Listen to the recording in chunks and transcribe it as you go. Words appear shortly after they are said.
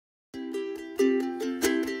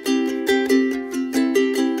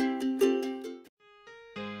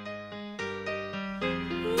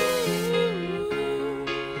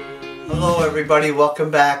everybody,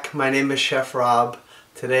 welcome back. My name is Chef Rob.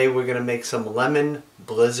 Today we're going to make some lemon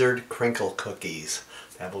blizzard crinkle cookies.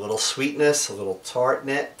 They have a little sweetness, a little tart in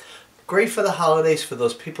it. Great for the holidays for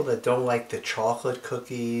those people that don't like the chocolate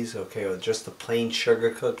cookies, okay, or just the plain sugar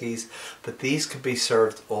cookies. But these could be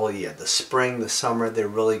served all year. The spring, the summer, they're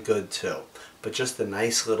really good too. But just a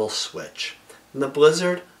nice little switch. And the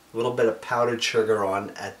blizzard, a little bit of powdered sugar on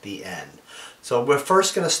at the end. So we're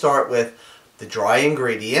first going to start with the dry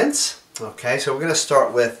ingredients. Okay, so we're going to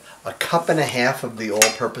start with 1.5 cups of the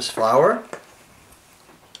all-purpose flour.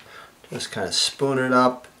 Just kind of spoon it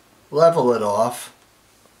up, level it off.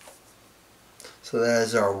 So that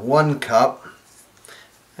is our 1 cup.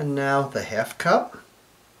 And now the 1/2 cup.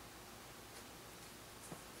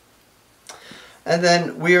 And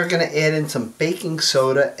then we are going to add in some baking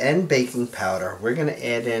soda and baking powder. We're going to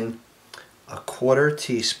add in 1/4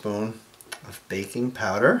 teaspoon of baking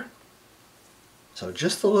powder. So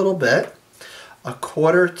just a little bit.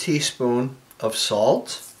 1/4 teaspoon of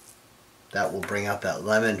salt. That will bring out that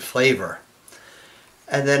lemon flavor.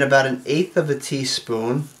 And then about 1/8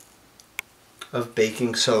 teaspoon of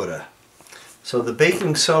baking soda. So the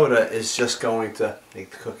baking soda is just going to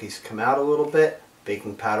make the cookies come out a little bit.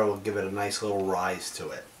 Baking powder will give it a nice little rise to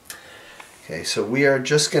it. Okay, so we are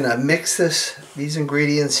just going to mix these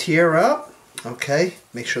ingredients here up. Okay,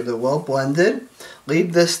 make sure they're well blended.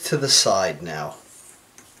 Leave this to the side now.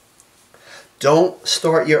 Don't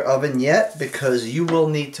start your oven yet because you will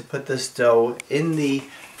need to put this dough in the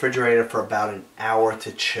refrigerator for about 1 hour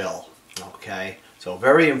to chill. Okay, so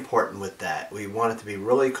very important with that. We want it to be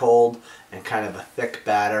really cold and kind of a thick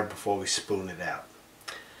batter before we spoon it out.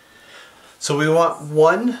 So we want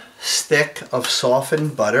 1 stick of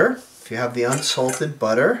softened butter. If you have the unsalted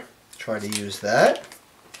butter, try to use that.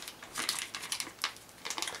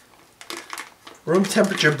 Room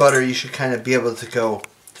temperature butter, you should kind of be able to go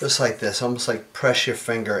just like this, almost like press your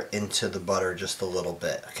finger into the butter just a little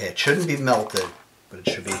bit. Okay, it shouldn't be melted, but it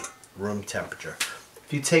should be room temperature.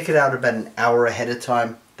 If you take it out about 1 hour ahead of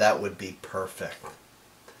time, that would be perfect.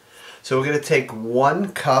 So we're going to take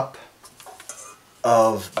 1 cup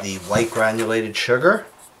of the white granulated sugar.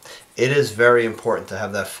 It is very important to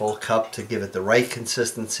have that full cup to give it the right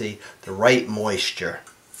consistency, the right moisture.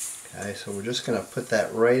 Okay, so we're just going to put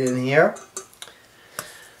that right in here.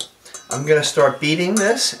 I'm going to start beating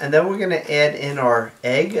this, and then we're going to add in our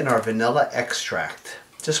egg and our vanilla extract.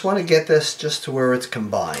 Just want to get this just to where it's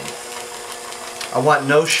combined. I want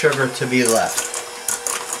no sugar to be left.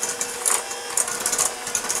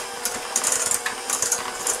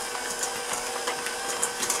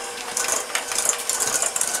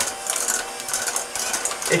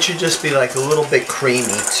 It should just be like a little bit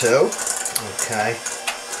creamy too. Okay.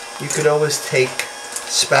 You could always take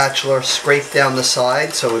spatula, scrape down the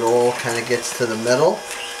side so it all kind of gets to the middle.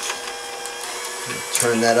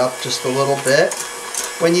 Turn that up just a little bit.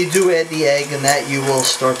 When you do add the egg and that, you will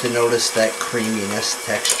start to notice that creaminess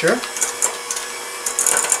texture.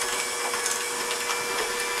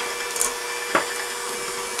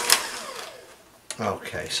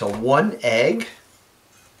 Okay, so 1 egg.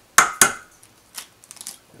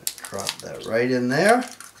 Drop that right in there.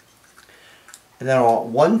 And then I want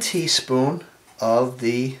 1 teaspoon of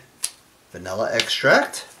the vanilla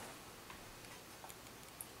extract.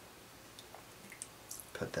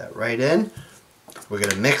 Put that right in. We're going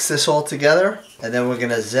to mix this all together, and then we're going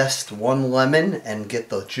to zest 1 lemon and get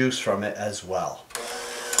the juice from it as well.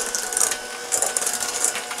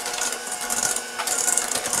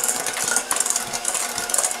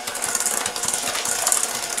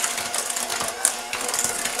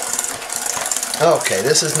 Okay,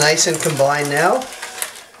 this is nice and combined now.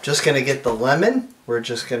 Just going to get the lemon. We're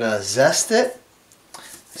just going to zest it.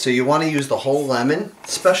 So you want to use the whole lemon,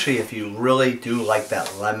 especially if you really do like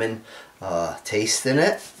that lemon taste in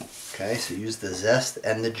it. Okay, so use the zest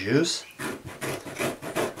and the juice.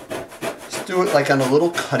 Just do it like on a little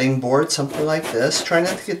cutting board, something like this. Try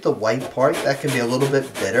not to get the white part. That can be a little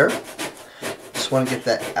bit bitter. Just want to get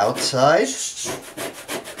that outside.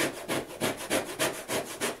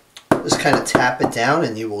 Just kind of tap it down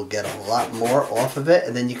and you will get a lot more off of it.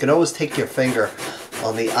 And then you can always take your finger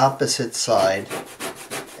on the opposite side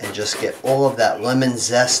and just get all of that lemon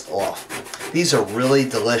zest off. These are really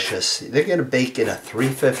delicious. They're going to bake in a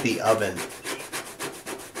 350 oven.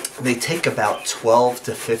 They take about 12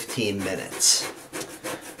 to 15 minutes.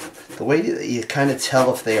 The way that you kind of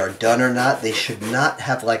tell if they are done or not, they should not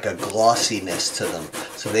have like a glossiness to them.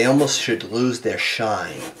 So they almost should lose their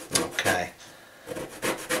shine. Okay.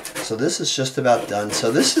 So this is just about done.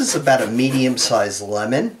 So this is about a medium-sized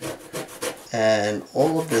lemon. And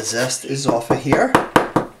all of the zest is off of here.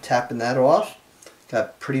 Tapping that off.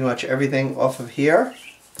 Got pretty much everything off of here.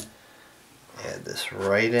 Add this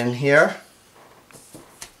right in here.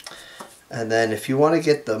 And then if you want to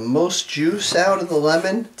get the most juice out of the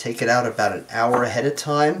lemon, take it out about an hour ahead of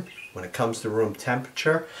time. When it comes to room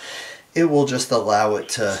temperature, it will just allow it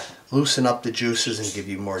to loosen up the juices and give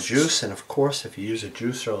you more juice. And of course, if you use a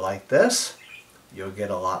juicer like this, you'll get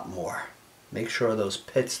a lot more. Make sure those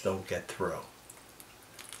pits don't get through.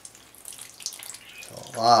 So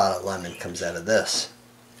a lot of lemon comes out of this.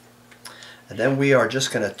 And then we are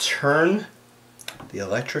just going to turn the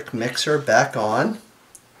electric mixer back on.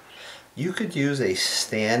 You could use a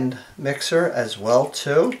stand mixer as well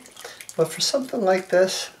too, but for something like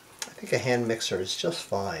this, I think a hand mixer is just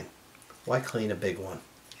fine. Why clean a big one?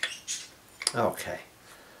 Okay.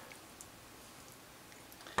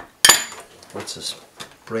 Let's just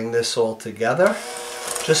bring this all together.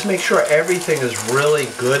 Just make sure everything is really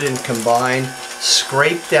good and combined.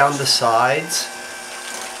 Scrape down the sides.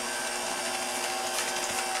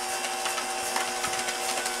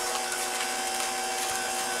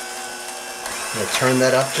 I'm going to turn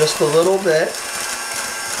that up just a little bit.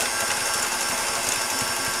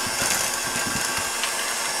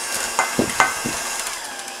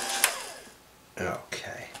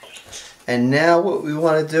 Okay. And now what we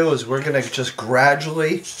want to do is we're going to just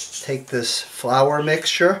gradually take this flour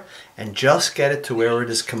mixture and just get it to where it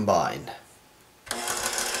is combined.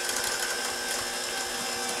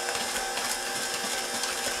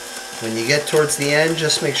 When you get towards the end,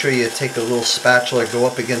 just make sure you take a little spatula, go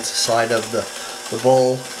up against the side of the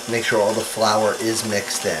bowl, make sure all the flour is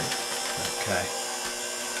mixed in. Okay.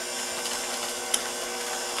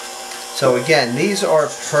 So again, these are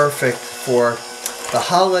perfect for the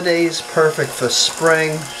holidays, perfect for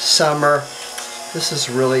spring, summer. This is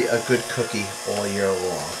really a good cookie all year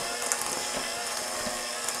long.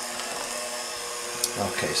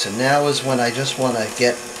 Okay, so now is when I just want to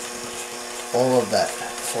get all of that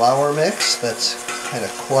flour mix that's kind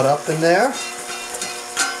of caught up in there.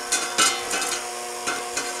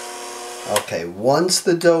 Okay, once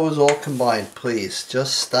the dough is all combined, please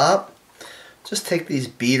just stop. Just take these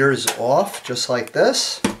beaters off just like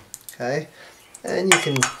this. Okay, and you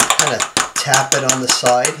can kind of tap it on the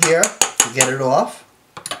side here to get it off.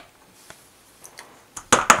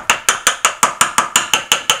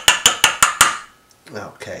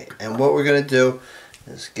 Okay, and what we're going to do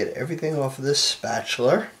is get everything off of this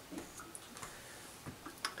spatula.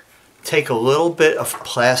 Take a little bit of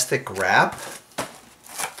plastic wrap,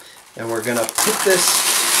 and we're going to put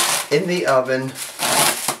this in the oven,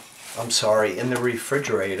 in the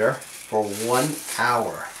refrigerator for 1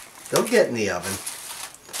 hour. They'll get in the oven.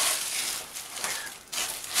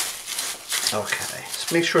 Okay,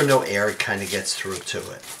 just make sure no air kind of gets through to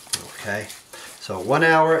it. Okay, so 1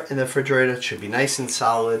 hour in the refrigerator. It should be nice and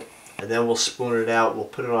solid. And then we'll spoon it out. We'll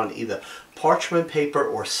put it on either parchment paper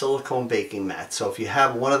or silicone baking mat. So if you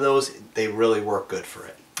have one of those, they really work good for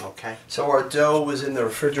it. Okay. So our dough was in the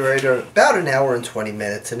refrigerator about 1 hour and 20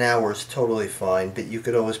 minutes. An hour is totally fine, but you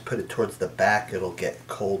could always put it towards the back. It'll get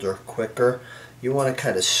colder quicker. You want to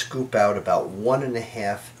kind of scoop out about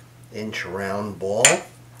 1.5 inch round ball.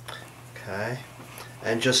 Okay.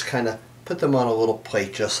 And just kind of put them on a little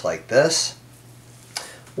plate just like this.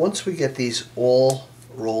 Once we get these all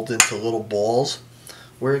rolled into little balls,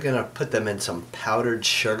 we're going to put them in some powdered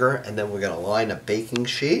sugar, and then we're going to line a baking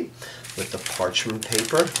sheet with the parchment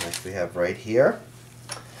paper like we have right here.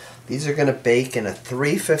 These are going to bake in a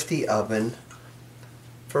 350 oven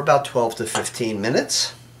for about 12 to 15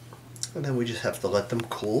 minutes, and then we just have to let them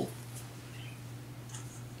cool.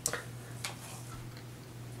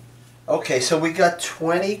 Okay, so we got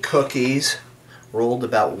 20 cookies rolled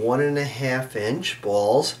about 1.5 inch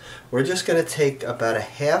balls. We're just going to take about a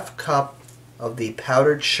 1/2 cup of the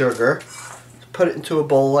powdered sugar, put it into a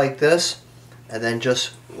bowl like this, and then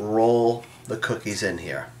just roll the cookies in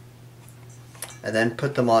here. And then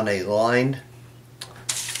put them on a lined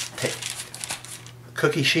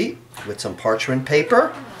cookie sheet with some parchment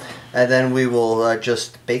paper, and then we will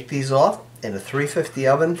just bake these off in a 350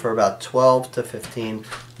 oven for about 12 to 15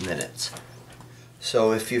 minutes.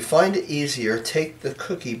 So if you find it easier, take the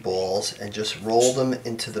cookie balls and just roll them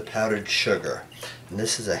into the powdered sugar. And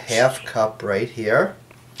this is a 1/2 cup right here.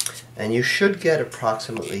 And you should get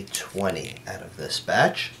approximately 20 out of this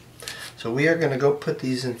batch. So we are going to go put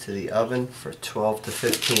these into the oven for 12 to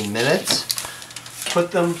 15 minutes.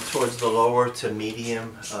 Put them towards the lower to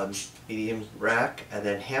medium rack, and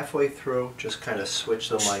then halfway through just kind of switch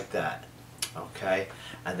them like that. Okay,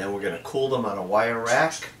 and then we're going to cool them on a wire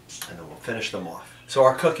rack, and then we'll finish them off. So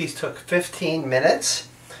our cookies took 15 minutes.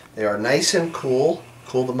 They are nice and cool.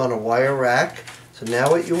 Cool them on a wire rack. So now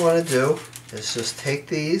what you want to do is just take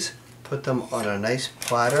these, put them on a nice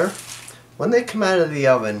platter. When they come out of the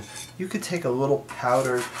oven, you could take a little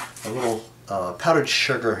powdered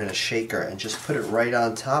sugar in a shaker and just put it right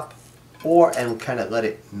on top, and kind of let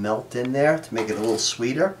it melt in there to make it a little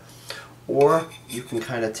sweeter. Or you can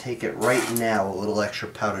kind of take it right now, a little extra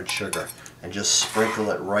powdered sugar, and just sprinkle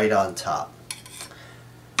it right on top.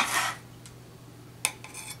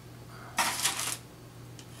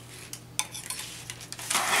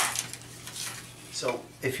 So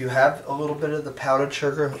if you have a little bit of the powdered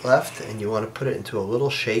sugar left and you want to put it into a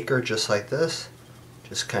little shaker just like this,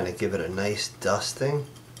 just kind of give it a nice dusting.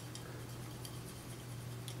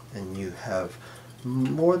 And you have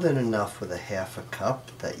more than enough with a half a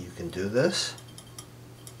cup that you can do this.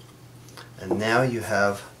 And now you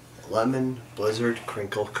have lemon blizzard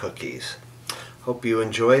crinkle cookies. Hope you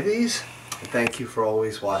enjoy these, and thank you for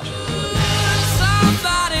always watching.